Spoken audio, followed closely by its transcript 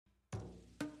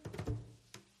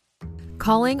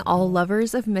Calling all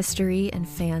lovers of mystery and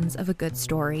fans of a good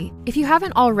story. If you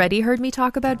haven't already heard me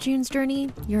talk about June's Journey,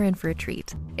 you're in for a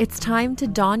treat. It's time to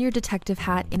don your detective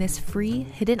hat in this free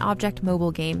hidden object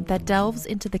mobile game that delves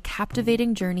into the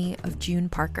captivating journey of June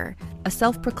Parker, a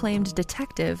self-proclaimed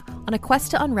detective on a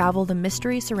quest to unravel the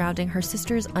mystery surrounding her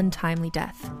sister's untimely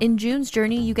death. In June's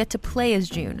Journey, you get to play as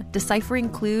June, deciphering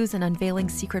clues and unveiling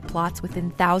secret plots within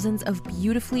thousands of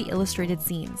beautifully illustrated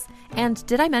scenes. And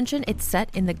did I mention it's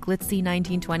set in the glitzy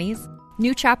 1920s?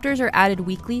 New chapters are added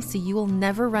weekly, so you will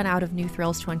never run out of new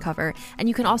thrills to uncover, and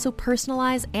you can also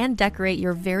personalize and decorate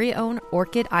your very own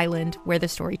Orchid Island where the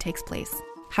story takes place.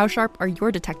 How sharp are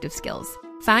your detective skills?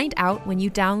 Find out when you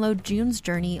download June's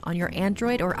Journey on your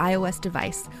Android or iOS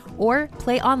device, or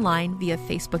play online via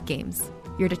Facebook Games.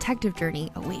 Your detective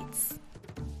journey awaits.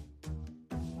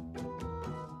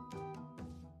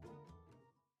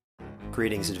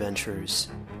 Greetings, adventurers.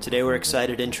 Today we're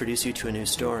excited to introduce you to a new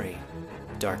story,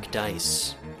 Dark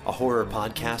Dice, a horror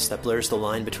podcast that blurs the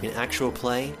line between actual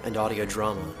play and audio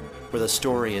drama, where the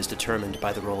story is determined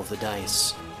by the roll of the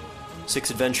dice. 6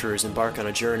 adventurers embark on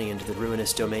a journey into the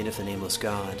ruinous domain of the Nameless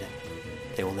God.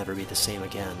 They will never be the same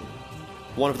again.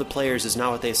 One of the players is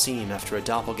not what they seem after a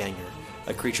doppelganger,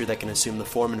 a creature that can assume the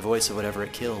form and voice of whatever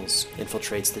it kills,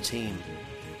 infiltrates the team.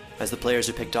 As the players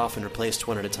are picked off and replaced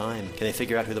one at a time, can they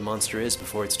figure out who the monster is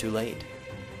before it's too late?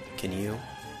 Can you?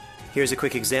 Here's a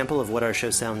quick example of what our show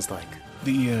sounds like.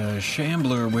 The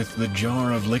shambler with the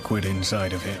jar of liquid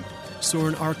inside of him.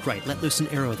 Soren Arkwright let loose an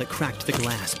arrow that cracked the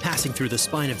glass, passing through the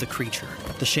spine of the creature.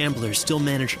 The shambler still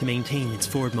managed to maintain its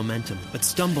forward momentum, but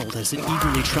stumbled as it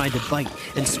eagerly tried to bite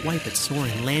and swipe at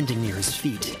Soren, landing near his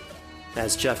feet.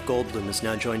 As Jeff Goldblum has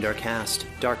now joined our cast,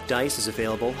 Dark Dice is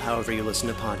available however you listen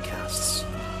to podcasts.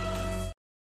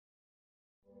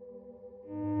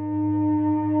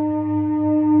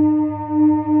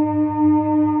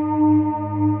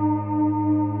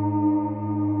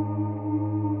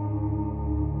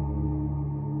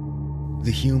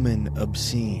 The Human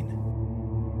Obscene.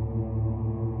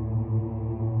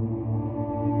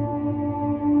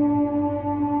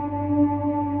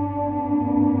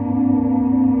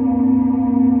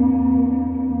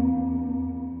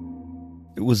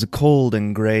 It was a cold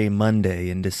and gray Monday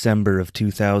in December of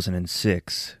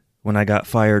 2006 when I got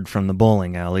fired from the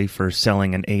bowling alley for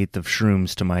selling an eighth of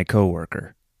shrooms to my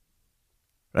coworker.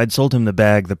 I'd sold him the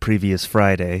bag the previous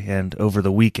Friday, and over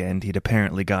the weekend he'd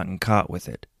apparently gotten caught with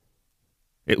it.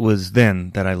 It was then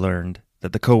that I learned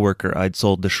that the coworker I'd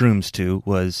sold the shrooms to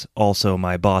was also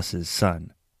my boss's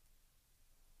son.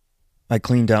 I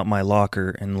cleaned out my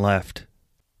locker and left,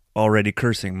 already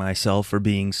cursing myself for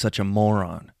being such a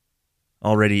moron,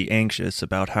 already anxious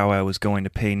about how I was going to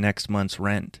pay next month's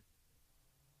rent.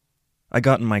 I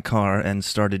got in my car and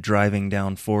started driving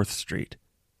down 4th Street.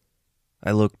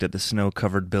 I looked at the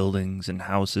snow-covered buildings and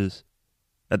houses,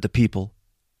 at the people,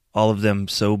 all of them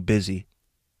so busy,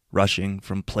 rushing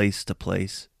from place to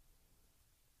place.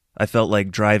 I felt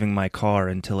like driving my car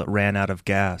until it ran out of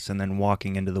gas and then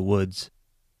walking into the woods.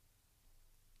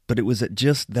 But it was at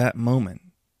just that moment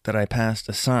that I passed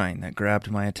a sign that grabbed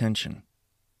my attention.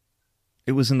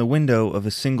 It was in the window of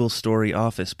a single-story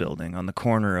office building on the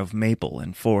corner of Maple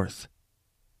and 4th.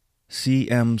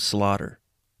 C.M. Slaughter,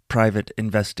 Private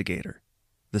Investigator,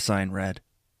 the sign read.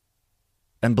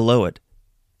 And below it,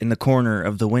 in the corner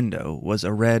of the window, was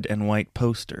a red and white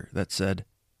poster that said,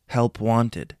 "Help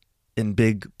Wanted," in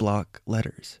big block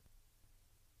letters.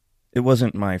 It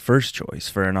wasn't my first choice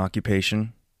for an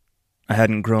occupation. I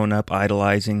hadn't grown up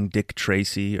idolizing Dick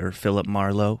Tracy or Philip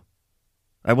Marlowe.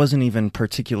 I wasn't even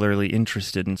particularly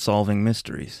interested in solving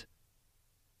mysteries.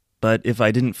 But if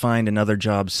I didn't find another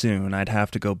job soon, I'd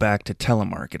have to go back to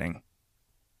telemarketing.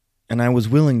 And I was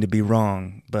willing to be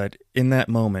wrong, but in that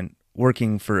moment,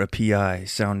 working for a PI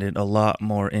sounded a lot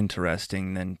more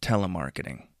interesting than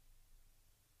telemarketing.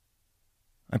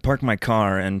 I parked my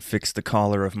car and fixed the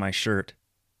collar of my shirt,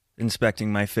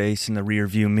 inspecting my face in the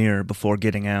rearview mirror before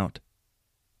getting out.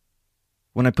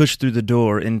 When I pushed through the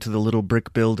door into the little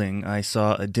brick building, I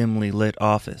saw a dimly lit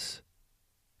office.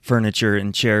 Furniture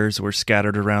and chairs were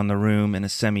scattered around the room in a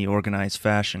semi-organized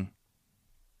fashion.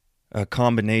 A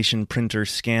combination printer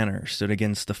scanner stood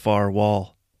against the far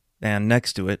wall, and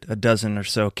next to it, a dozen or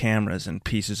so cameras and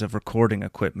pieces of recording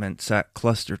equipment sat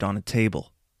clustered on a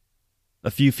table. A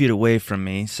few feet away from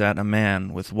me sat a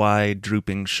man with wide,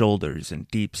 drooping shoulders and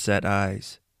deep-set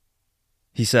eyes.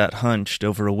 He sat hunched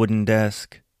over a wooden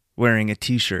desk, wearing a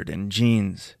t-shirt and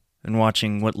jeans, and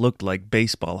watching what looked like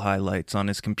baseball highlights on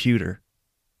his computer.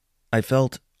 I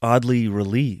felt oddly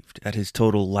relieved at his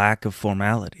total lack of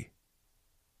formality.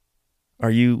 "Are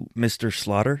you Mr.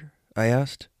 Slaughter?" I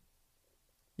asked.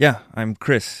 "Yeah, I'm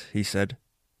Chris," he said.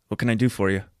 "What can I do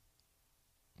for you?"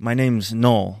 "My name's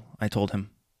Noel," I told him.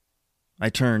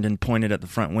 I turned and pointed at the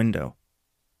front window.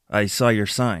 "I saw your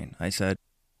sign," I said.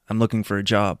 "I'm looking for a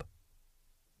job."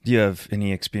 "Do you have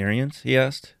any experience?" he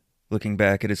asked, looking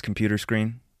back at his computer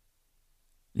screen.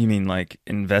 "You mean like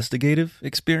investigative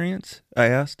experience?" I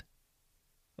asked.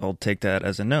 "I'll take that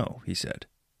as a no," he said.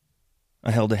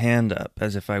 I held a hand up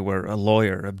as if I were a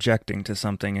lawyer objecting to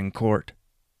something in court.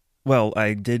 "Well,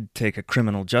 I did take a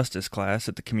criminal justice class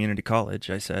at the community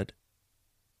college," I said.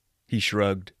 He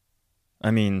shrugged. "I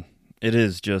mean, it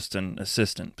is just an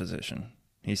assistant position,"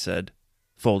 he said,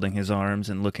 folding his arms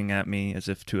and looking at me as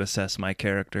if to assess my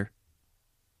character.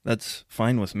 "That's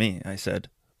fine with me," I said.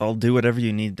 "I'll do whatever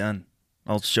you need done.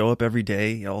 I'll show up every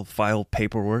day, I'll file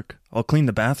paperwork, I'll clean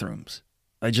the bathrooms.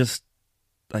 I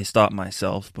stopped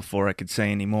myself before I could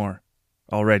say any more,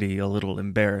 already a little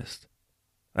embarrassed.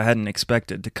 I hadn't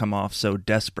expected to come off so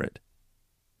desperate.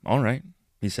 "All right,"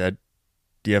 he said.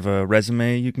 "Do you have a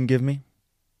resume you can give me?"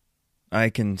 "I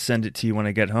can send it to you when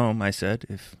I get home," I said,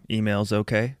 "if email's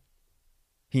okay."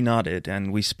 He nodded,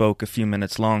 and we spoke a few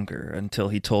minutes longer until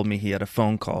he told me he had a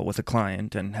phone call with a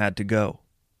client and had to go.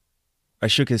 I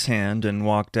shook his hand and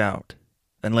walked out,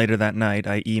 and later that night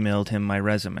I emailed him my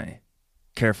resume,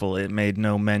 careful it made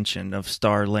no mention of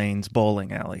Star Lane's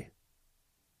bowling alley.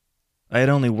 I had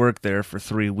only worked there for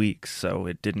 3 weeks, so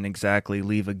it didn't exactly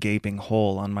leave a gaping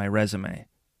hole on my resume,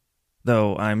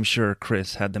 though I'm sure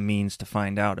Chris had the means to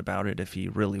find out about it if he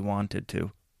really wanted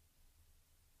to.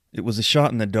 It was a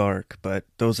shot in the dark, but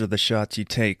those are the shots you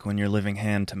take when you're living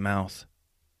hand to mouth.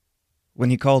 When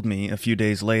he called me a few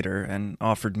days later and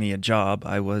offered me a job,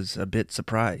 I was a bit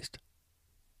surprised.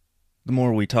 The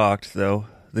more we talked, though,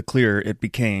 the clearer it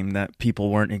became that people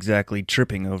weren't exactly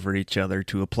tripping over each other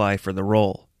to apply for the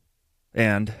role.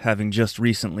 And, having just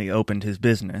recently opened his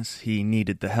business, he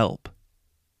needed the help.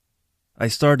 I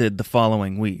started the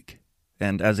following week,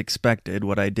 and as expected,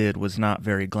 what I did was not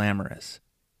very glamorous.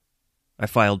 I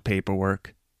filed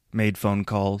paperwork, made phone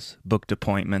calls, booked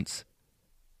appointments.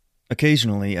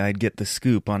 Occasionally, I'd get the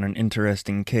scoop on an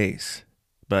interesting case,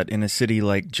 but in a city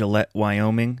like Gillette,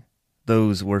 Wyoming,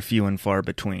 those were few and far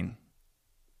between.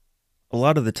 A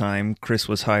lot of the time, Chris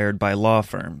was hired by law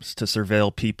firms to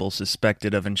surveil people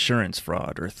suspected of insurance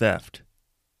fraud or theft,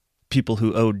 people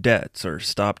who owed debts or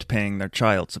stopped paying their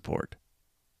child support.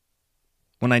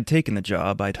 When I'd taken the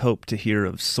job, I'd hoped to hear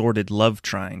of sordid love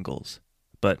triangles,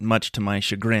 but much to my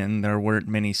chagrin, there weren't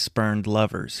many spurned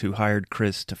lovers who hired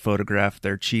Chris to photograph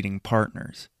their cheating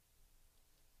partners.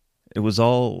 It was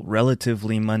all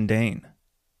relatively mundane.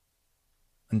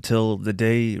 Until the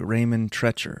day Raymond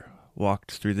Treacher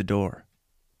walked through the door.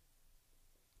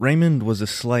 Raymond was a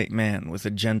slight man with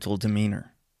a gentle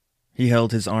demeanor. He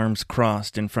held his arms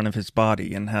crossed in front of his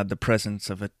body and had the presence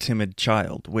of a timid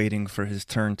child waiting for his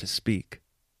turn to speak.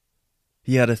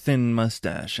 He had a thin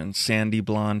mustache and sandy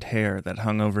blonde hair that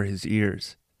hung over his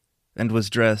ears, and was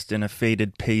dressed in a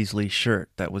faded paisley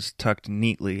shirt that was tucked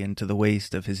neatly into the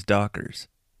waist of his dockers.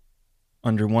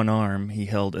 Under one arm he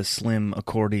held a slim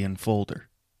accordion folder.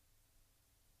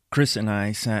 Chris and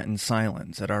I sat in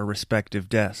silence at our respective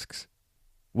desks,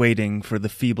 waiting for the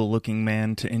feeble-looking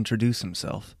man to introduce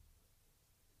himself.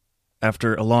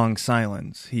 After a long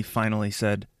silence, he finally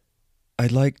said,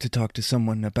 "I'd like to talk to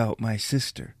someone about my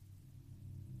sister.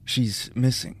 She's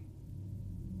missing.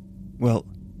 Well,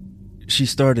 she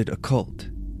started a cult,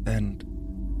 and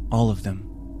all of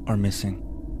them are missing."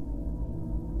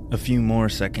 A few more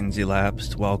seconds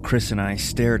elapsed while Chris and I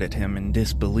stared at him in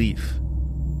disbelief.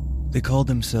 "They called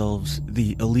themselves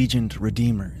the Allegiant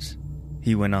Redeemers,"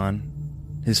 he went on,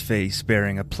 his face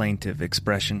bearing a plaintive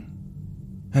expression.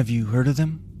 "Have you heard of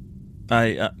them?"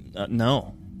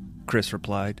 No," Chris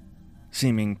replied,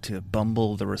 seeming to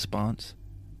bumble the response.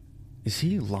 Is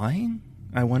he lying?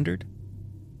 I wondered.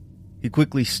 He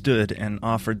quickly stood and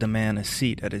offered the man a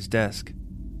seat at his desk.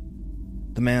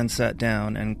 The man sat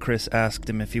down, and Chris asked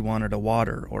him if he wanted a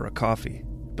water or a coffee,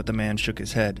 but the man shook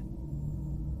his head.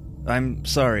 "I'm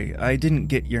sorry, I didn't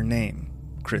get your name,"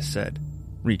 Chris said,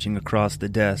 reaching across the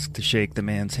desk to shake the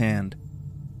man's hand.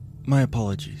 "My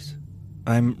apologies.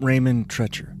 I'm Raymond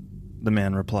Treacher," the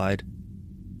man replied.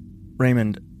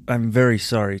 "Raymond, I'm very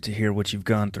sorry to hear what you've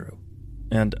gone through,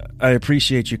 and I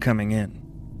appreciate you coming in,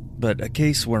 but a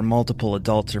case where multiple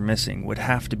adults are missing would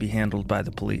have to be handled by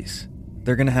the police.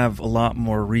 They're going to have a lot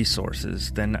more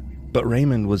resources than..." But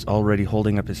Raymond was already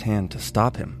holding up his hand to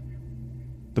stop him.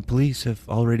 "The police have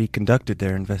already conducted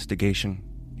their investigation,"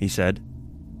 he said.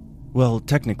 "Well,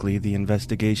 technically, the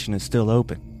investigation is still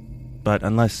open, but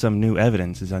unless some new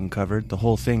evidence is uncovered, the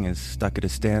whole thing is stuck at a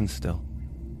standstill."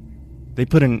 They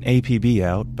put an APB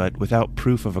out, but without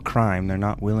proof of a crime, they're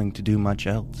not willing to do much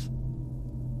else.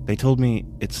 They told me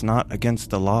it's not against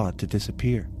the law to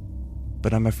disappear,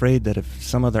 but I'm afraid that if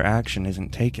some other action isn't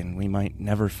taken, we might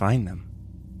never find them.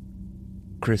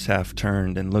 Chris half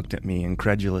turned and looked at me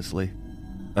incredulously.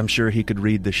 I'm sure he could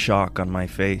read the shock on my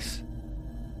face.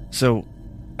 So,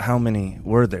 how many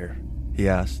were there? He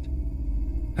asked.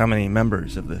 How many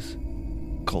members of this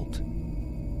cult?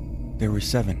 There were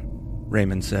 7,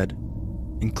 Raymond said,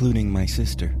 including my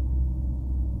sister.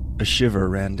 A shiver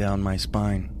ran down my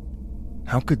spine.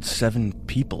 How could 7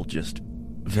 people just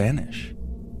vanish?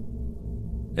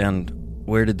 And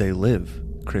where did they live?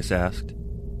 Chris asked.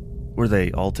 Were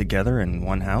they all together in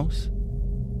one house?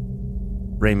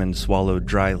 Raymond swallowed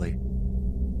dryly.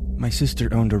 My sister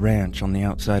owned a ranch on the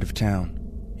outside of town,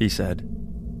 he said.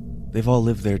 They've all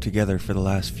lived there together for the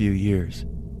last few years.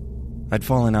 I'd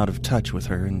fallen out of touch with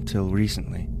her until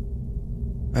recently.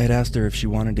 I had asked her if she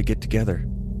wanted to get together,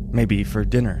 maybe for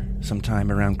dinner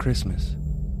sometime around Christmas.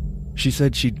 She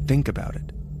said she'd think about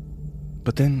it.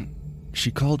 But then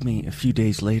she called me a few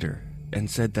days later and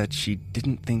said that she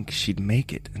didn't think she'd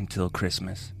make it until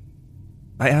Christmas.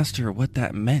 I asked her what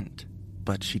that meant,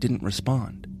 but she didn't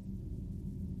respond.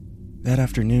 That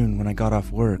afternoon, when I got off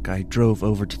work, I drove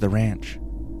over to the ranch.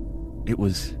 It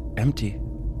was empty.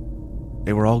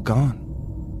 They were all gone.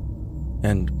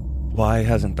 And why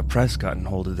hasn't the press gotten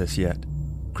hold of this yet?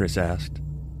 Chris asked.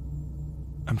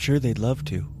 I'm sure they'd love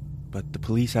to, but the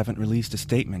police haven't released a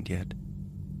statement yet.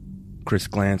 Chris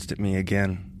glanced at me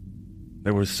again.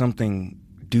 There was something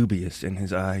dubious in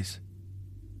his eyes.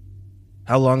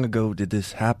 How long ago did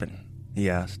this happen? He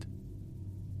asked.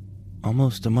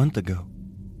 Almost a month ago,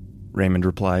 Raymond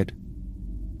replied.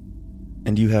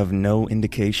 And you have no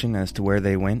indication as to where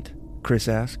they went? Chris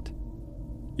asked.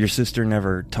 Your sister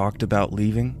never talked about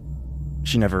leaving?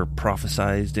 She never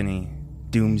prophesized any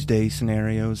doomsday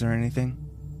scenarios or anything?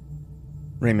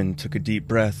 Raymond took a deep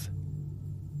breath.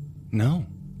 No,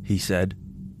 he said.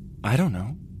 I don't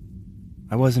know.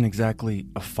 I wasn't exactly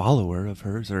a follower of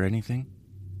hers or anything.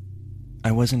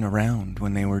 I wasn't around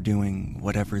when they were doing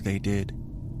whatever they did.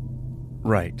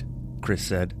 Right, Chris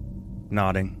said,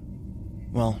 nodding.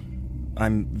 Well,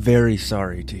 I'm very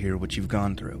sorry to hear what you've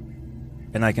gone through,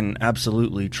 and I can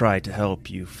absolutely try to help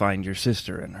you find your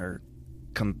sister and her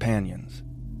companions.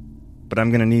 But I'm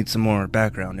going to need some more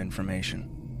background information.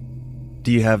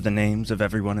 Do you have the names of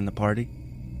everyone in the party?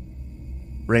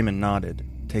 Raymond nodded,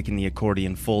 taking the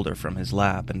accordion folder from his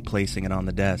lap and placing it on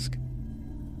the desk.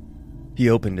 He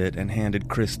opened it and handed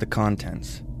Chris the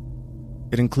contents.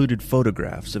 It included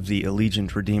photographs of the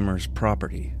Allegiant Redeemers'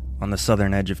 property on the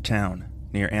southern edge of town,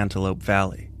 near Antelope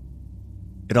Valley.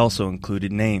 It also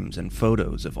included names and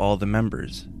photos of all the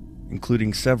members,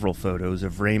 including several photos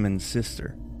of Raymond's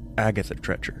sister, Agatha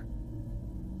Treacher.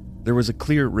 There was a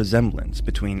clear resemblance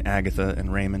between Agatha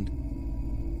and Raymond.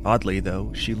 Oddly,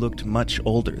 though, she looked much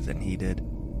older than he did,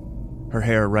 her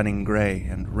hair running gray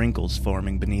and wrinkles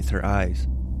forming beneath her eyes.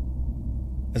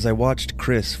 As I watched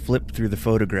Chris flip through the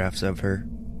photographs of her,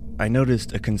 I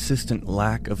noticed a consistent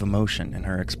lack of emotion in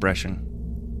her expression.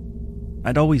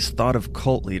 I'd always thought of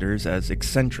cult leaders as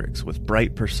eccentrics with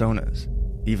bright personas,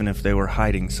 even if they were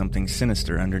hiding something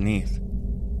sinister underneath.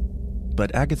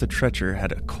 But Agatha Treacher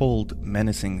had a cold,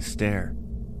 menacing stare.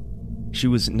 She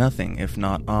was nothing if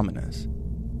not ominous,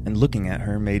 and looking at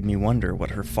her made me wonder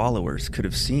what her followers could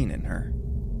have seen in her.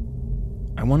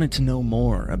 I wanted to know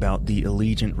more about the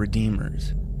Allegiant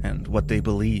Redeemers and what they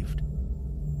believed.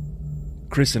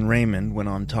 Chris and Raymond went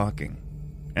on talking,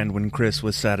 and when Chris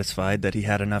was satisfied that he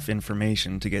had enough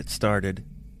information to get started,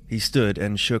 he stood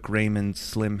and shook Raymond's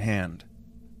slim hand.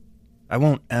 I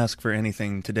won't ask for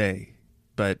anything today,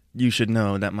 but you should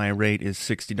know that my rate is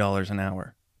 $60 an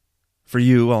hour. For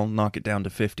you, I'll knock it down to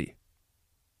 $50.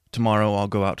 Tomorrow I'll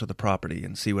go out to the property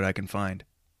and see what I can find.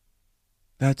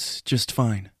 That's just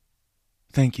fine.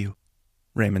 Thank you,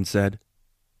 Raymond said.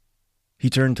 He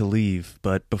turned to leave,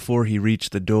 but before he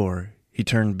reached the door, he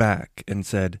turned back and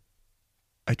said,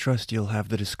 I trust you'll have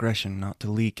the discretion not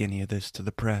to leak any of this to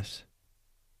the press.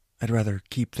 I'd rather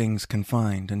keep things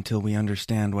confined until we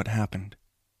understand what happened.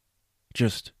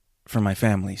 Just for my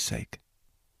family's sake.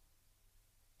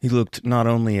 He looked not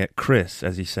only at Chris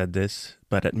as he said this,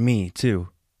 but at me, too.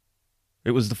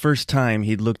 It was the first time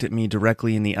he'd looked at me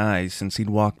directly in the eyes since he'd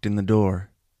walked in the door,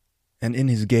 and in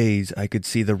his gaze I could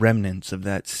see the remnants of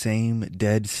that same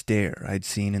dead stare I'd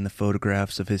seen in the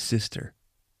photographs of his sister.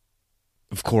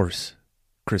 Of course,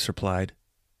 Chris replied,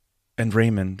 and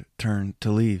Raymond turned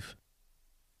to leave.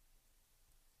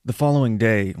 The following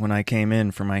day, when I came in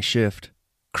for my shift,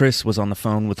 Chris was on the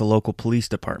phone with the local police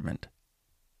department.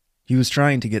 He was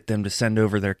trying to get them to send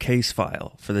over their case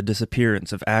file for the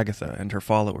disappearance of Agatha and her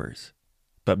followers,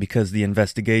 but because the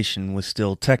investigation was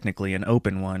still technically an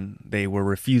open one, they were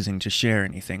refusing to share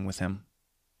anything with him.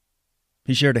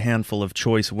 He shared a handful of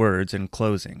choice words in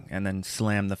closing and then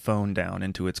slammed the phone down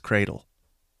into its cradle.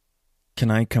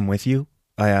 "Can I come with you?"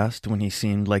 I asked when he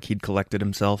seemed like he'd collected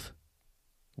himself.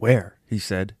 "Where?" he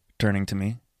said, turning to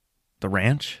me. "The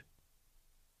ranch?"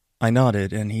 I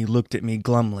nodded and he looked at me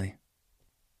glumly.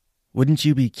 "Wouldn't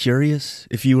you be curious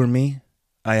if you were me?"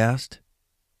 I asked.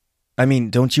 "I mean,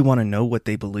 don't you want to know what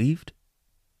they believed?"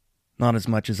 "Not as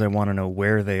much as I want to know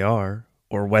where they are,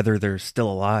 or whether they're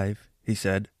still alive," he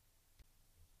said.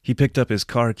 He picked up his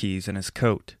car keys and his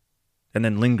coat, and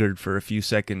then lingered for a few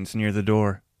seconds near the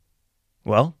door.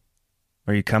 "Well,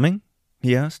 are you coming?"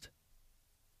 he asked.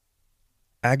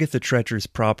 Agatha Treacher's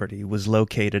property was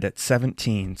located at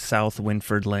 17 South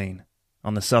Winford Lane,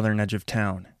 on the southern edge of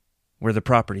town, where the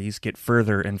properties get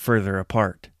further and further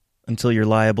apart, until you're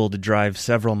liable to drive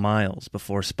several miles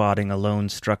before spotting a lone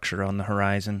structure on the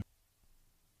horizon.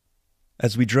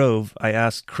 As we drove, I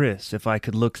asked Chris if I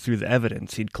could look through the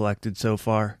evidence he'd collected so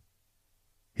far.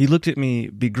 He looked at me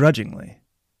begrudgingly,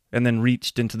 and then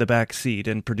reached into the back seat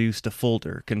and produced a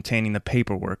folder containing the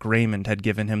paperwork Raymond had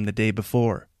given him the day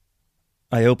before.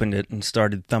 I opened it and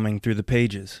started thumbing through the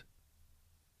pages.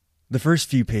 The first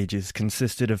few pages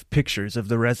consisted of pictures of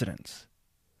the residence.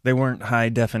 They weren't high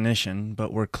definition,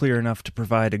 but were clear enough to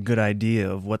provide a good idea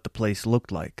of what the place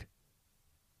looked like.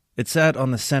 It sat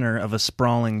on the center of a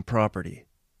sprawling property.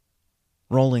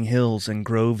 Rolling hills and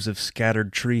groves of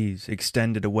scattered trees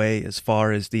extended away as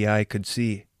far as the eye could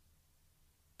see.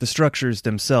 The structures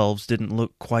themselves didn't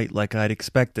look quite like I'd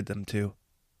expected them to.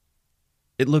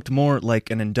 It looked more like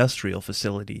an industrial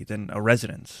facility than a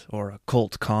residence or a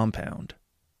cult compound.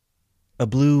 A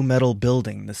blue metal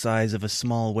building the size of a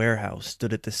small warehouse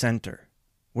stood at the center,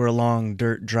 where a long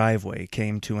dirt driveway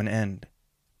came to an end.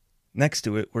 Next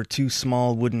to it were two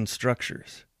small wooden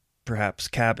structures, perhaps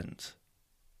cabins,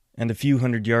 and a few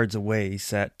hundred yards away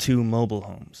sat two mobile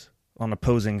homes, on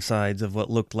opposing sides of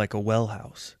what looked like a well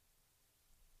house.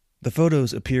 The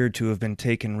photos appeared to have been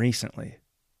taken recently,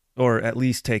 or at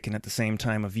least taken at the same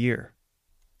time of year.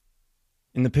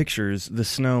 In the pictures, the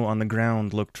snow on the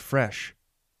ground looked fresh,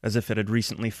 as if it had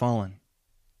recently fallen.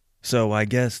 So I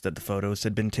guessed that the photos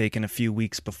had been taken a few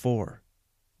weeks before,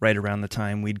 right around the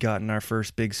time we'd gotten our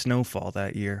first big snowfall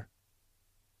that year.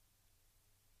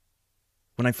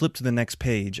 When I flipped to the next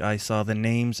page, I saw the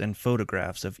names and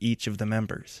photographs of each of the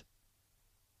members.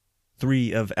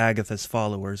 3 of Agatha's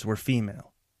followers were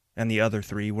female, and the other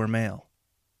 3 were male.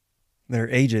 Their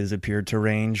ages appeared to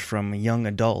range from young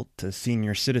adult to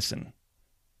senior citizen.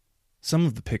 Some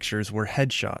of the pictures were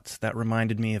headshots that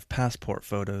reminded me of passport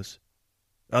photos.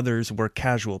 Others were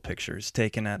casual pictures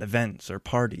taken at events or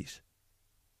parties.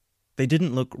 They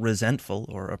didn't look resentful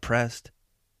or oppressed.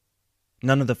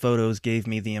 None of the photos gave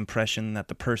me the impression that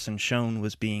the person shown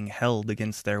was being held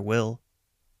against their will.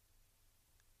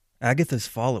 Agatha's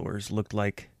followers looked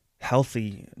like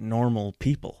healthy, normal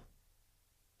people.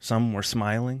 Some were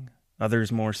smiling,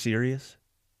 others more serious.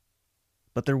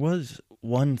 But there was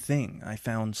one thing I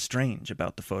found strange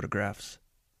about the photographs.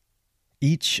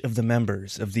 Each of the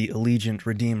members of the Allegiant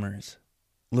Redeemers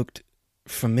looked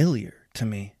familiar to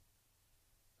me.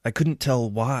 I couldn't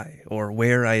tell why or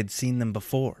where I had seen them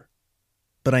before,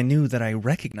 but I knew that I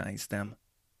recognized them.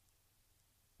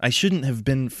 I shouldn't have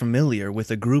been familiar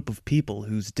with a group of people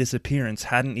whose disappearance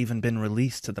hadn't even been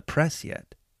released to the press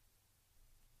yet.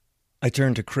 I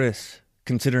turned to Chris,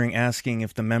 considering asking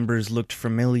if the members looked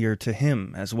familiar to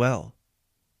him as well.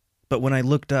 But when I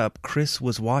looked up, Chris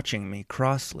was watching me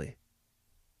crossly.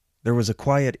 There was a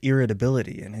quiet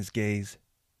irritability in his gaze,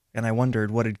 and I wondered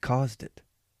what had caused it.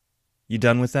 "You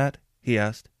done with that?" he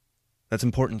asked. "That's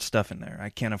important stuff in there. I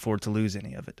can't afford to lose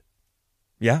any of it."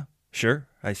 "Yeah, sure,"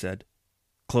 I said,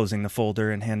 closing the folder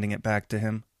and handing it back to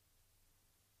him.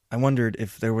 I wondered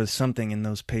if there was something in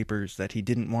those papers that he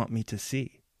didn't want me to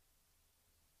see.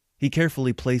 He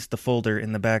carefully placed the folder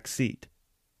in the back seat,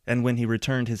 and when he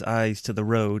returned his eyes to the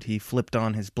road, he flipped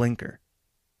on his blinker.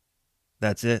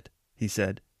 "That's it," he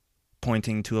said,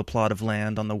 pointing to a plot of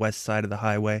land on the west side of the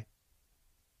highway.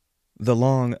 The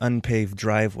long, unpaved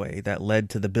driveway that led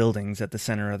to the buildings at the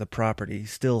center of the property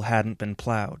still hadn't been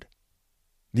plowed,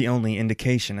 the only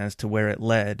indication as to where it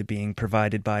led being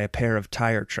provided by a pair of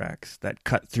tire tracks that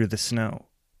cut through the snow,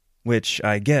 which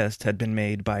I guessed had been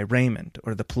made by Raymond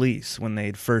or the police when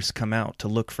they'd first come out to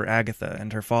look for Agatha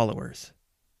and her followers.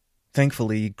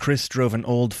 Thankfully, Chris drove an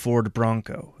old Ford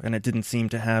Bronco, and it didn't seem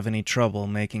to have any trouble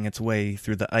making its way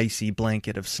through the icy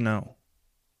blanket of snow.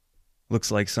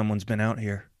 "Looks like someone's been out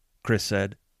here," Chris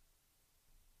said.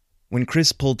 When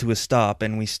Chris pulled to a stop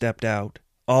and we stepped out,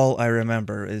 all I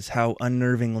remember is how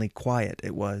unnervingly quiet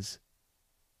it was.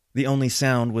 The only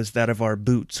sound was that of our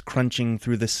boots crunching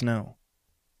through the snow.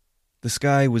 The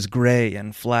sky was gray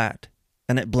and flat,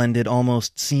 and it blended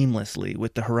almost seamlessly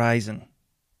with the horizon.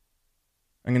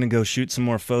 I'm going to go shoot some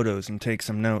more photos and take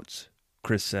some notes,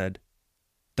 Chris said.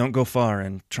 Don't go far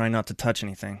and try not to touch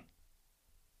anything.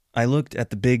 I looked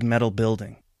at the big metal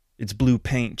building, its blue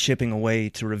paint chipping away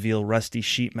to reveal rusty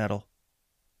sheet metal.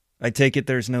 I take it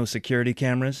there's no security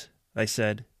cameras? I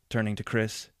said, turning to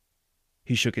Chris.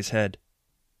 He shook his head.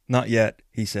 Not yet,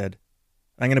 he said.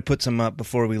 I'm going to put some up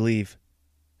before we leave.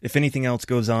 If anything else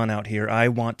goes on out here, I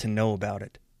want to know about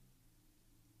it.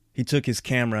 He took his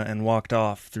camera and walked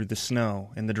off through the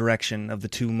snow in the direction of the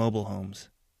 2 mobile homes.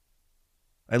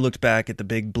 I looked back at the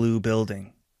big blue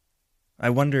building. I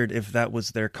wondered if that was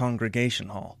their congregation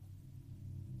hall.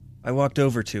 I walked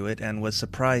over to it and was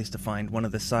surprised to find one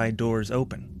of the side doors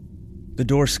open. The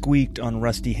door squeaked on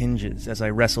rusty hinges as I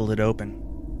wrestled it open.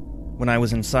 When I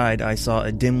was inside, I saw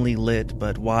a dimly lit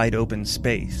but wide-open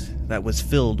space that was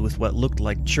filled with what looked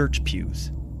like church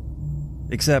pews.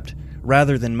 Except,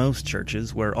 rather than most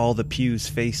churches where all the pews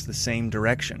faced the same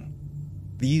direction,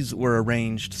 these were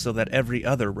arranged so that every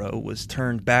other row was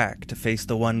turned back to face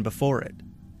the one before it.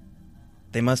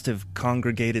 They must have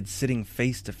congregated sitting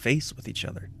face to face with each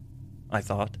other, I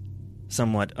thought,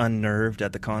 somewhat unnerved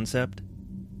at the concept.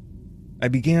 I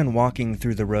began walking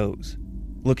through the rows,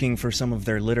 looking for some of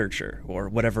their literature or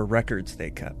whatever records they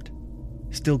kept,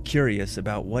 still curious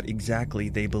about what exactly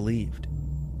they believed.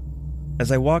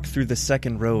 As I walked through the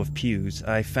second row of pews,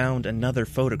 I found another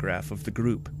photograph of the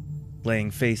group,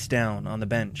 laying face down on the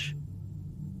bench.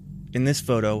 In this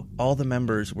photo, all the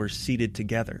members were seated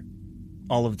together,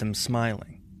 all of them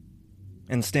smiling.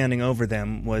 And standing over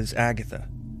them was Agatha,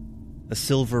 a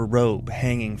silver robe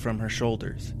hanging from her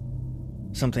shoulders,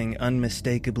 something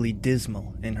unmistakably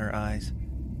dismal in her eyes.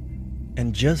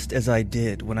 And just as I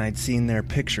did when I'd seen their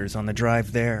pictures on the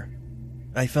drive there,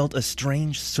 I felt a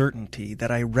strange certainty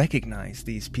that I recognized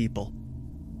these people.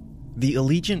 The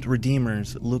Allegiant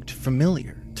Redeemers looked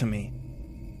familiar to me,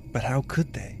 but how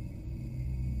could they?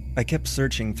 I kept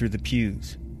searching through the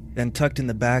pews, and tucked in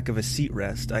the back of a seat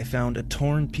rest, I found a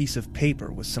torn piece of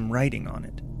paper with some writing on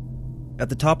it. At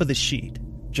the top of the sheet,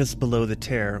 just below the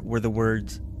tear, were the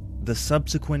words, "The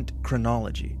Subsequent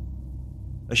Chronology."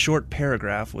 A short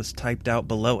paragraph was typed out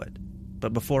below it,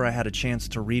 but before I had a chance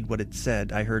to read what it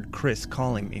said, I heard Chris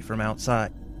calling me from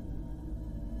outside.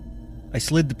 I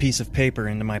slid the piece of paper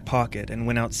into my pocket and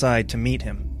went outside to meet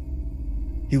him.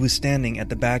 He was standing at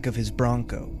the back of his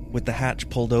Bronco, with the hatch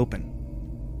pulled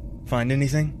open. "Find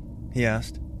anything?" he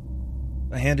asked.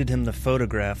 I handed him the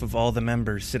photograph of all the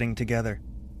members sitting together.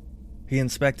 He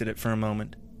inspected it for a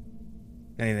moment.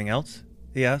 "Anything else?"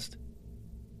 he asked.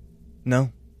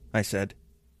 "No," I said.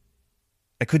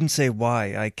 I couldn't say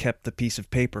why I kept the piece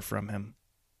of paper from him.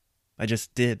 I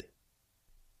just did.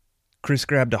 Chris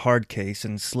grabbed a hard case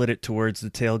and slid it towards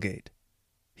the tailgate.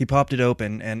 He popped it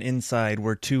open, and inside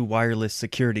were 2 wireless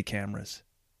security cameras.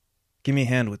 "Give me a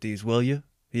hand with these, will you?"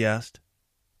 he asked.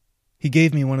 He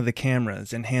gave me one of the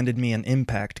cameras and handed me an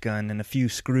impact gun and a few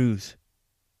screws.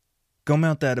 "Go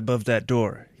mount that above that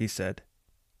door," he said,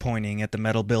 pointing at the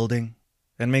metal building,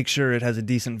 "and make sure it has a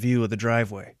decent view of the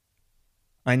driveway."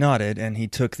 I nodded, and he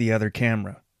took the other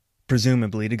camera,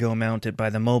 presumably to go mount it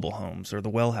by the mobile homes or the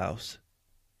well house.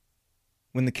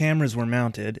 When the cameras were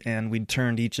mounted and we'd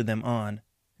turned each of them on,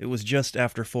 it was just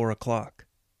after 4 o'clock.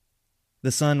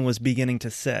 The sun was beginning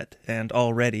to set, and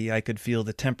already I could feel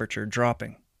the temperature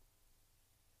dropping.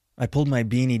 I pulled my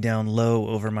beanie down low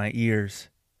over my ears,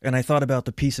 and I thought about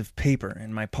the piece of paper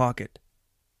in my pocket.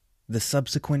 The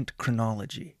Subsequent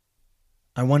Chronology.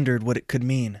 I wondered what it could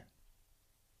mean.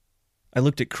 I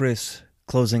looked at Chris,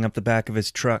 closing up the back of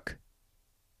his truck.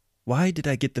 Why did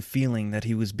I get the feeling that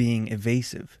he was being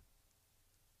evasive?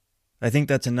 "I think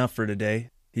that's enough for today,"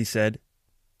 he said.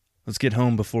 "Let's get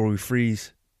home before we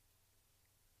freeze."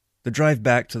 The drive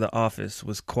back to the office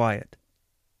was quiet.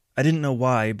 I didn't know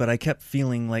why, but I kept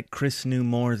feeling like Chris knew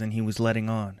more than he was letting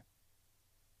on.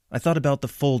 I thought about the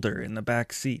folder in the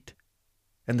back seat,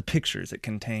 and the pictures it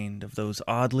contained of those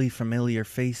oddly familiar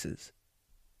faces.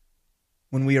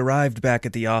 When we arrived back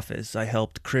at the office, I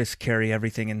helped Chris carry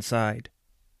everything inside.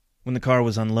 When the car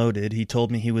was unloaded, he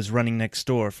told me he was running next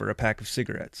door for a pack of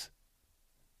cigarettes.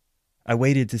 I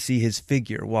waited to see his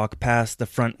figure walk past the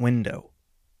front window,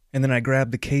 and then I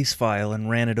grabbed the case file and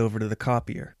ran it over to the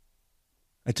copier.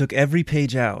 I took every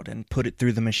page out and put it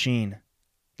through the machine,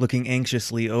 looking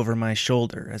anxiously over my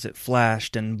shoulder as it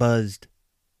flashed and buzzed.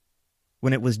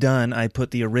 When it was done, I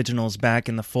put the originals back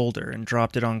in the folder and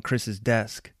dropped it on Chris's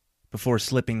desk before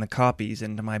slipping the copies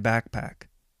into my backpack.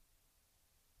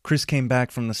 Chris came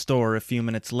back from the store a few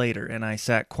minutes later, and I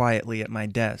sat quietly at my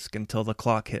desk until the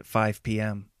clock hit 5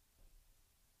 p.m.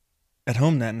 At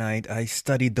home that night, I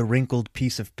studied the wrinkled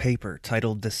piece of paper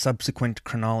titled The Subsequent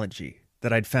Chronology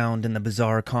that I'd found in the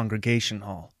bizarre congregation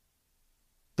hall.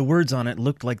 The words on it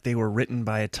looked like they were written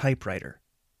by a typewriter.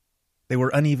 They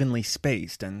were unevenly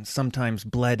spaced and sometimes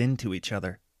bled into each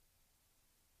other.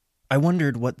 I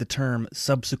wondered what the term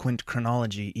subsequent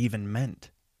chronology even meant.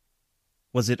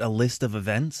 Was it a list of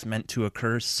events meant to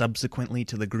occur subsequently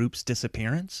to the group's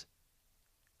disappearance?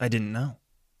 I didn't know.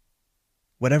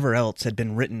 Whatever else had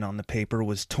been written on the paper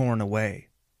was torn away.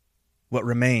 What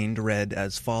remained read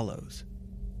as follows.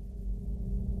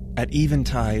 At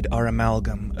eventide our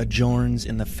amalgam adjourns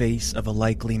in the face of a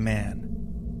likely man.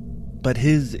 But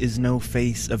his is no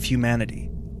face of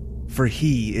humanity, for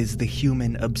he is the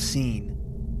human obscene.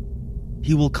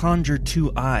 He will conjure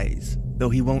 2 eyes, though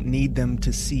he won't need them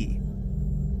to see.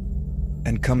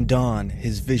 And come dawn,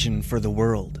 his vision for the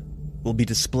world will be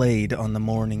displayed on the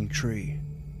morning tree.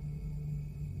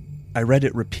 I read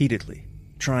it repeatedly,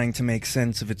 trying to make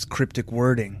sense of its cryptic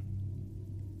wording.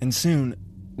 And soon,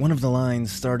 one of the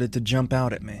lines started to jump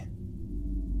out at me.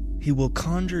 He will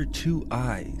conjure 2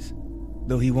 eyes,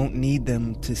 though he won't need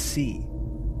them to see.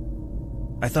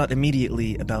 I thought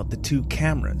immediately about the 2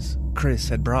 cameras Chris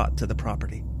had brought to the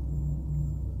property.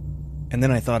 And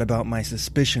then I thought about my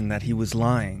suspicion that he was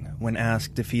lying when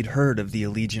asked if he'd heard of the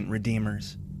Allegiant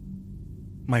Redeemers.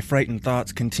 My frightened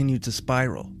thoughts continued to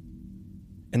spiral.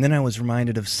 And then I was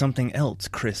reminded of something else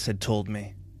Chris had told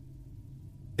me.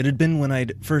 It had been when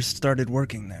I'd first started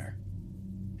working there.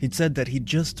 He'd said that he'd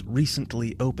just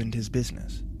recently opened his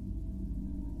business.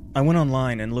 I went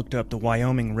online and looked up the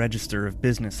Wyoming Register of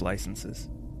Business Licenses.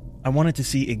 I wanted to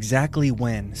see exactly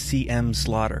when C.M.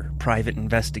 Slaughter, private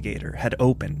investigator, had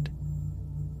opened.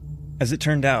 As it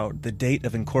turned out, the date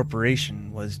of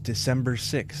incorporation was December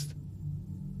 6th,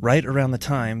 right around the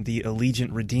time the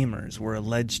Allegiant Redeemers were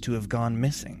alleged to have gone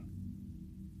missing.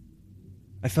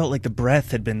 I felt like the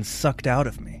breath had been sucked out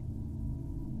of me.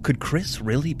 Could Chris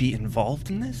really be involved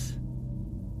in this?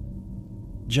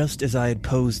 Just as I had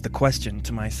posed the question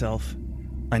to myself,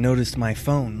 I noticed my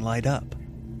phone light up.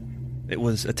 It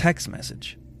was a text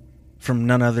message from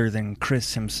none other than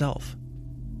Chris himself.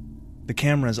 The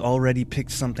cameras already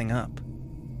picked something up.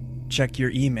 Check your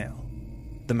email,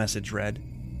 the message read.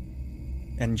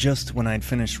 And just when I'd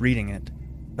finished reading it,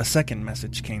 a second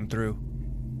message came through.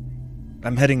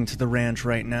 I'm heading to the ranch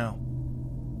right now.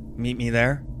 Meet me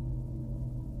there?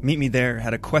 Meet me there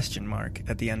had a question mark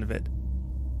at the end of it.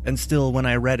 And still, when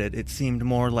I read it, it seemed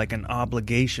more like an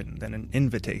obligation than an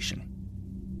invitation.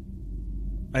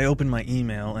 I opened my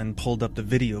email and pulled up the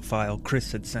video file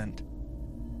Chris had sent.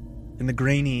 In the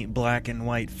grainy black and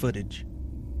white footage,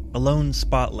 a lone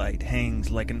spotlight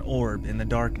hangs like an orb in the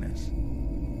darkness.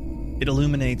 It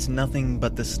illuminates nothing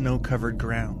but the snow-covered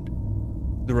ground,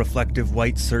 the reflective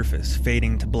white surface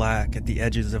fading to black at the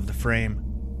edges of the frame.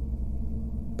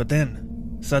 But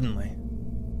then, suddenly,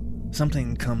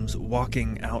 something comes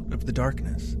walking out of the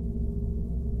darkness.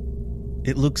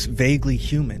 It looks vaguely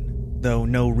human, though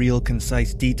no real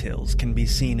concise details can be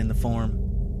seen in the form.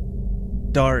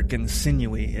 Dark and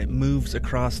sinewy, it moves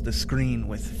across the screen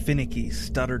with finicky,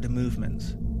 stuttered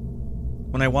movements.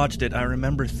 When I watched it, I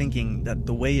remember thinking that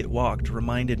the way it walked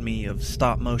reminded me of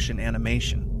stop-motion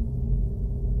animation.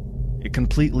 It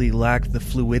completely lacked the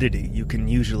fluidity you can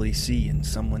usually see in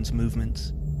someone's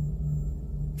movements.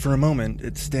 For a moment,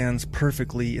 it stands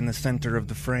perfectly in the center of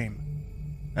the frame,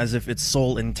 as if its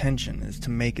sole intention is to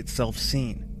make itself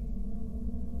seen.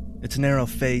 Its narrow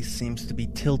face seems to be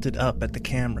tilted up at the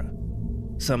camera,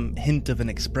 some hint of an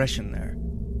expression there,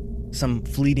 some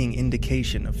fleeting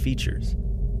indication of features,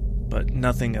 but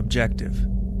nothing objective.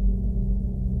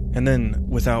 And then,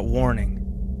 without warning,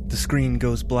 the screen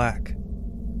goes black.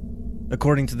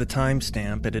 According to the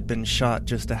timestamp, it had been shot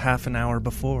just a half an hour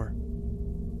before.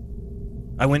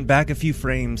 I went back a few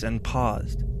frames and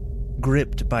paused,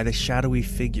 gripped by the shadowy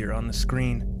figure on the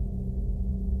screen.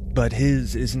 But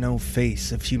his is no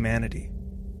face of humanity,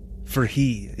 for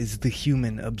he is the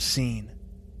human obscene,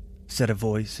 said a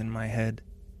voice in my head.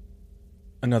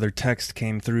 Another text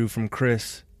came through from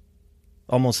Chris.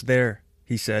 Almost there,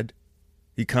 he said.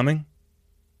 You coming?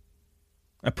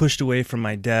 I pushed away from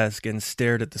my desk and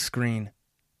stared at the screen.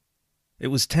 It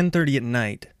was 10:30 at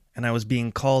night, and I was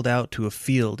being called out to a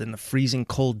field in the freezing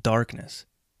cold darkness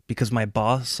because my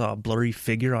boss saw a blurry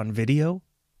figure on video?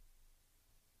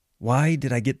 Why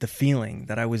did I get the feeling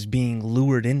that I was being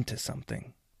lured into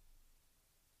something?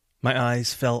 My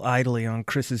eyes fell idly on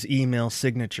Chris's email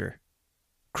signature.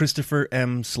 Christopher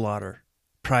M. Slaughter,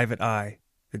 Private Eye,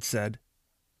 it said.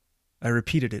 I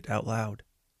repeated it out loud.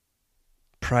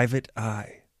 Private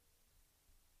Eye.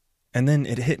 And then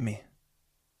it hit me.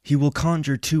 He will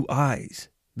conjure 2 eyes,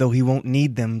 though he won't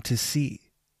need them to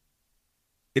see.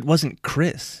 It wasn't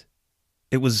Chris.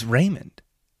 It was Raymond.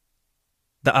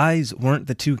 The eyes weren't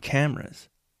the 2 cameras.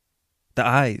 The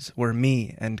eyes were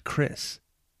me and Chris.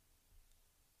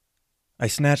 I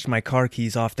snatched my car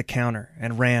keys off the counter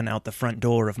and ran out the front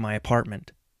door of my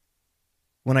apartment.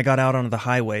 When I got out onto the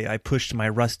highway, I pushed my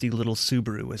rusty little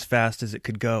Subaru as fast as it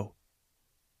could go.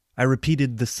 I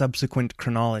repeated the subsequent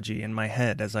chronology in my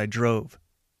head as I drove,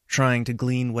 trying to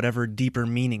glean whatever deeper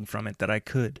meaning from it that I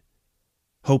could,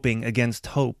 hoping against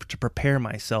hope to prepare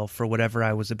myself for whatever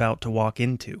I was about to walk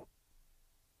into.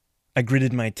 I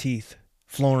gritted my teeth,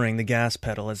 flooring the gas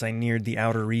pedal as I neared the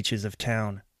outer reaches of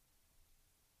town.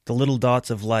 The little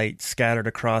dots of light scattered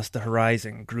across the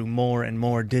horizon grew more and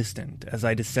more distant as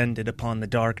I descended upon the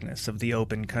darkness of the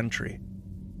open country.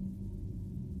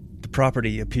 The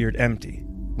property appeared empty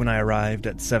when I arrived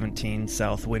at 17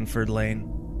 South Winford Lane.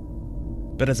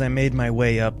 But as I made my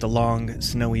way up the long,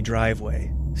 snowy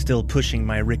driveway, still pushing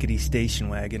my rickety station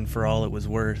wagon for all it was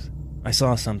worth, I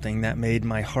saw something that made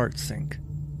my heart sink.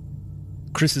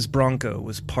 Chris's Bronco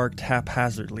was parked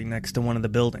haphazardly next to one of the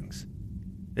buildings,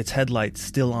 its headlights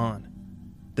still on,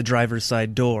 the driver's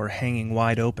side door hanging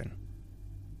wide open.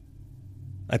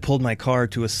 I pulled my car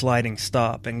to a sliding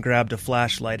stop and grabbed a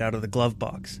flashlight out of the glove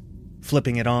box,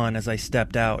 flipping it on as I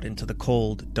stepped out into the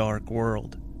cold, dark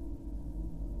world.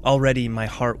 Already my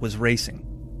heart was racing.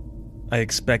 I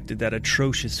expected that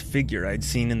atrocious figure I'd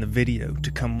seen in the video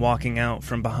to come walking out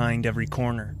from behind every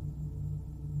corner.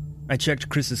 I checked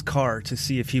Chris's car to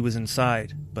see if he was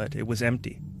inside, but it was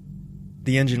empty.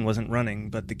 The engine wasn't running,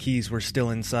 but the keys were still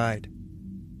inside.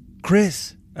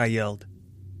 "Chris!" I yelled,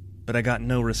 but I got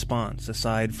no response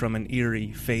aside from an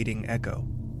eerie, fading echo.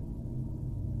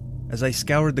 As I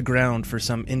scoured the ground for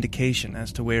some indication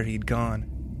as to where he'd gone,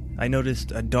 I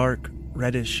noticed a dark,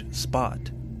 reddish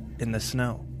spot in the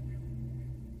snow.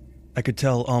 I could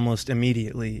tell almost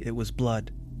immediately it was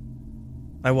blood.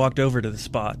 I walked over to the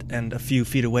spot, and a few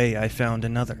feet away I found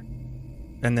another,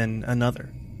 and then another.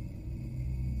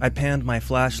 I panned my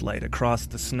flashlight across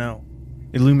the snow,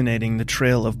 illuminating the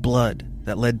trail of blood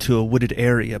that led to a wooded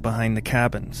area behind the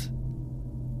cabins.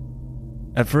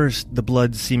 At first, the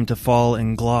blood seemed to fall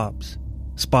in globs,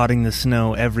 spotting the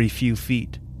snow every few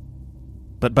feet.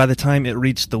 But by the time it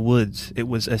reached the woods, it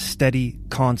was a steady,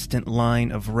 constant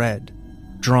line of red,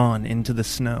 drawn into the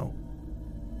snow.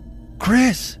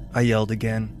 "Chris!" I yelled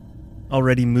again,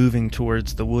 already moving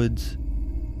towards the woods.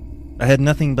 I had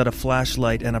nothing but a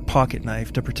flashlight and a pocket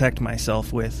knife to protect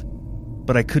myself with,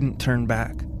 but I couldn't turn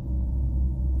back.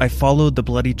 I followed the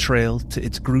bloody trail to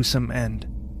its gruesome end.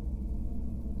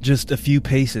 Just a few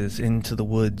paces into the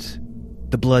woods,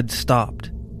 the blood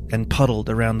stopped and puddled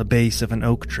around the base of an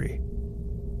oak tree.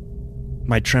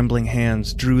 My trembling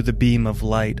hands drew the beam of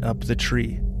light up the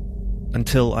tree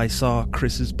until I saw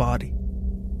Chris's body,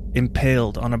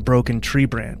 impaled on a broken tree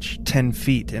branch 10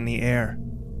 feet in the air.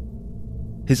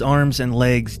 His arms and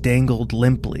legs dangled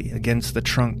limply against the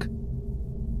trunk,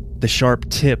 the sharp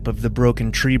tip of the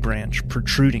broken tree branch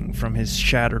protruding from his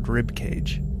shattered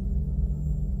ribcage.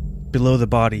 Below the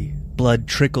body, blood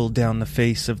trickled down the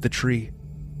face of the tree,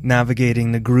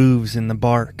 navigating the grooves in the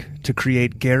bark to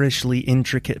create garishly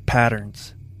intricate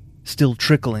patterns, still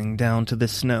trickling down to the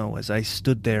snow as I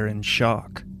stood there in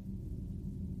shock.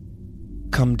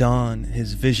 Come dawn,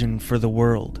 his vision for the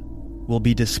world will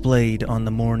be displayed on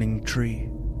the mourning tree.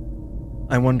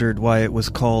 I wondered why it was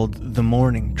called the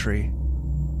mourning tree.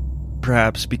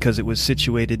 Perhaps because it was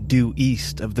situated due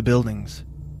east of the buildings.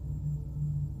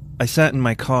 I sat in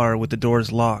my car with the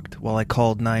doors locked while I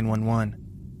called 911,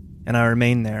 and I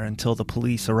remained there until the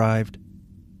police arrived.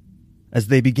 As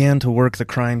they began to work the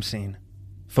crime scene,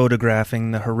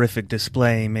 photographing the horrific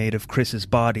display made of Chris's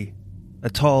body, a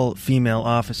tall female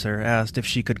officer asked if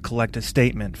she could collect a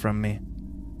statement from me.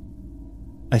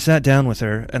 I sat down with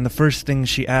her, and the first thing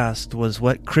she asked was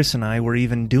what Chris and I were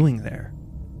even doing there.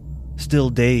 Still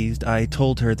dazed, I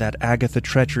told her that Agatha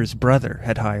Treacher's brother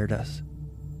had hired us.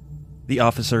 The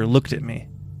officer looked at me,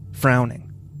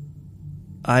 frowning.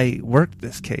 "I worked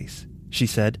this case," she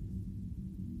said.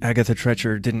 "Agatha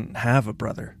Treacher didn't have a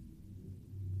brother."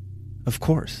 Of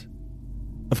course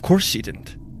she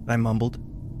didn't," I mumbled,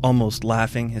 almost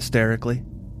laughing hysterically.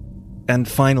 And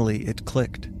finally it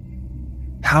clicked.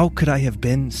 How could I have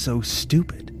been so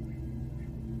stupid?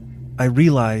 I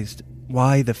realized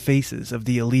why the faces of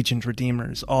the Allegiant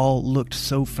Redeemers all looked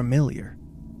so familiar.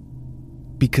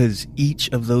 because each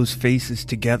of those faces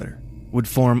together would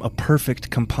form a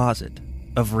perfect composite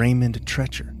of Raymond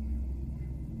Treacher.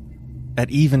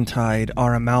 At eventide,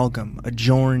 our amalgam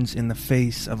adjourns in the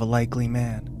face of a likely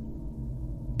man.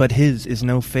 But his is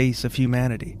no face of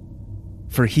humanity,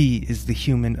 for he is the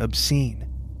human obscene.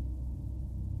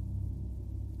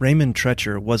 Raymond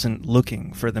Treacher wasn't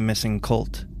looking for the missing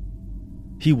cult.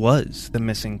 He was the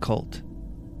missing cult,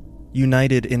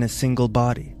 united in a single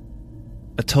body,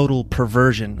 a total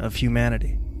perversion of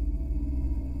humanity.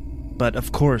 But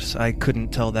of course I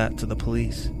couldn't tell that to the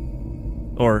police,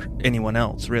 or anyone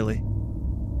else, really.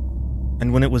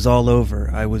 And when it was all over,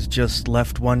 I was just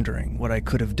left wondering what I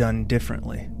could have done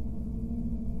differently.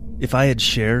 If I had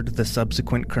shared the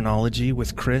subsequent chronology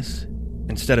with Chris,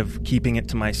 instead of keeping it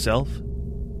to myself,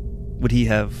 would he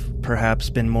have perhaps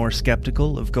been more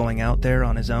skeptical of going out there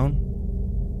on his own?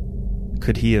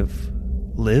 Could he have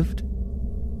lived?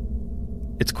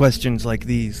 It's questions like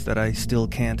these that I still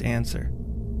can't answer.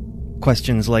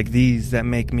 Questions like these that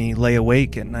make me lay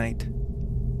awake at night.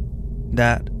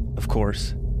 That, of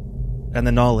course, and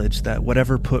the knowledge that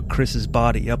whatever put Chris's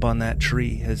body up on that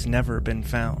tree has never been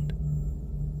found.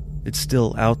 It's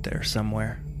still out there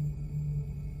somewhere.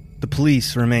 The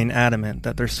police remain adamant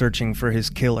that they're searching for his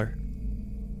killer.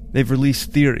 They've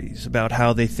released theories about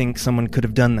how they think someone could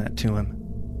have done that to him,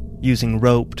 using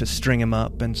rope to string him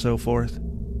up and so forth.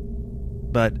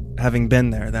 But having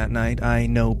been there that night, I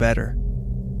know better.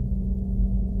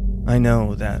 I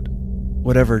know that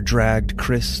whatever dragged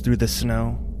Chris through the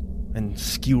snow and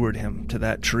skewered him to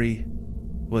that tree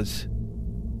was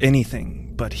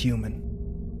anything but human.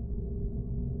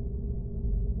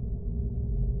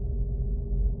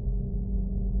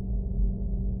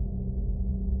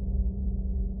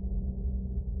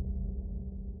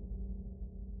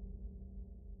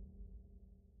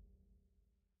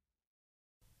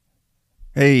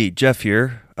 Hey, Jeff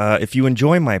here. If you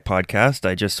enjoy my podcast,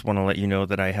 I just want to let you know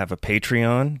that I have a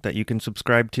Patreon that you can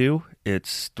subscribe to.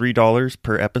 It's $3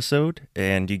 per episode,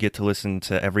 and you get to listen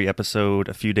to every episode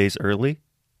a few days early.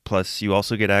 Plus, you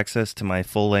also get access to my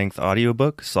full-length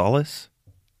audiobook, Solace.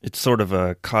 It's sort of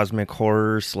a cosmic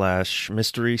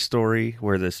horror/mystery story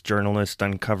where this journalist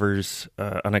uncovers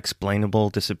unexplainable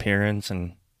disappearance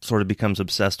and sort of becomes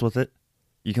obsessed with it.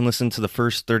 You can listen to the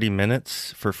first 30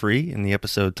 minutes for free in the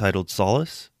episode titled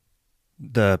Solace.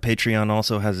 The Patreon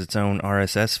also has its own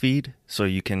RSS feed, so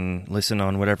you can listen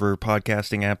on whatever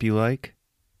podcasting app you like.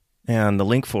 And the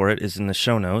link for it is in the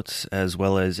show notes, as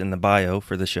well as in the bio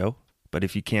for the show. But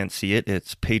if you can't see it,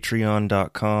 it's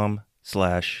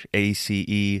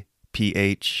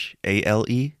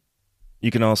patreon.com/ACEPHALE.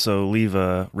 You can also leave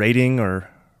a rating or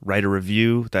write a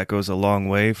review. That goes a long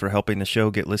way for helping the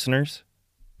show get listeners.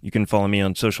 You can follow me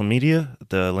on social media.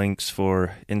 The links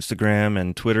for Instagram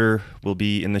and Twitter will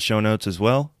be in the show notes as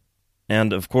well.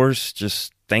 And of course,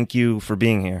 just thank you for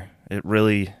being here. It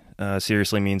really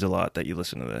seriously means a lot that you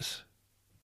listen to this.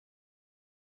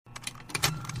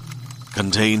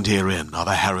 Contained herein are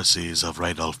the heresies of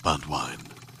Radolf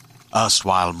Burntwine,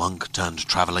 erstwhile monk turned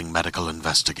traveling medical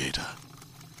investigator.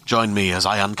 Join me as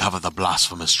I uncover the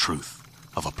blasphemous truth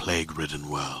of a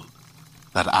plague-ridden world,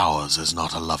 that ours is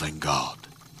not a loving God,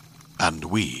 and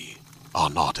we are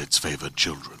not its favored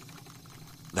children.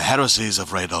 The Heresies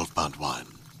of Radolf Burntwine,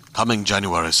 coming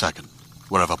January 2nd,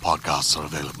 wherever podcasts are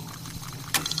available.